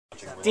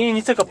Dean,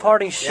 you took a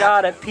parting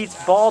shot at Pete's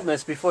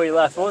baldness before you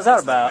left. What was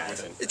that about?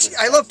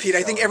 I love Pete.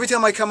 I think every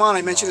time I come on,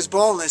 I mention his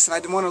baldness, and I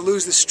didn't want to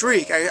lose the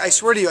streak. I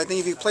swear to you, I think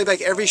if you play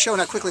back every show,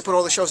 and I quickly put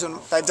all the shows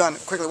I've done,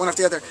 quickly, one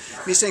after the other,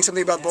 me saying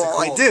something about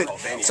bald, I did.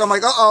 So I'm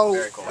like,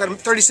 uh-oh, got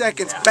 30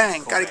 seconds,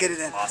 bang, got to get it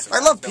in. I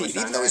love Pete,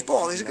 even though he's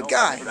bald. He's a good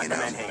guy, you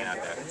know.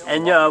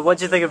 And what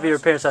did you think of your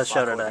appearance on the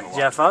show today? Did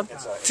you have fun?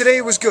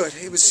 Today was good.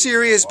 It was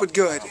serious but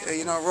good.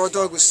 You know, Raw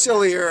Dog was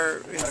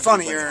sillier and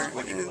funnier.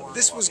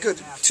 This was good.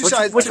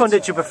 Which one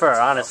did you prefer,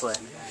 honestly?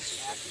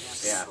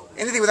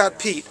 Anything without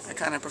Pete, I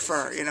kind of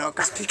prefer, you know,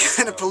 because Pete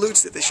kind of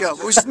pollutes the show.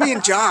 But it was just me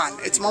and John.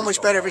 It's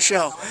much better of a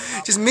show.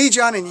 Just me,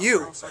 John, and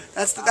you.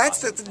 That's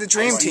the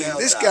dream team.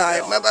 This guy,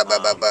 you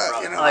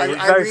know,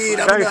 I read.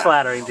 Very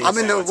flattering. I'm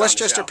in the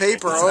Westchester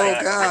paper. Oh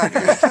God.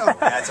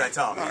 That's what I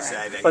told him.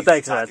 But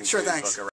thanks, man. Sure, thanks.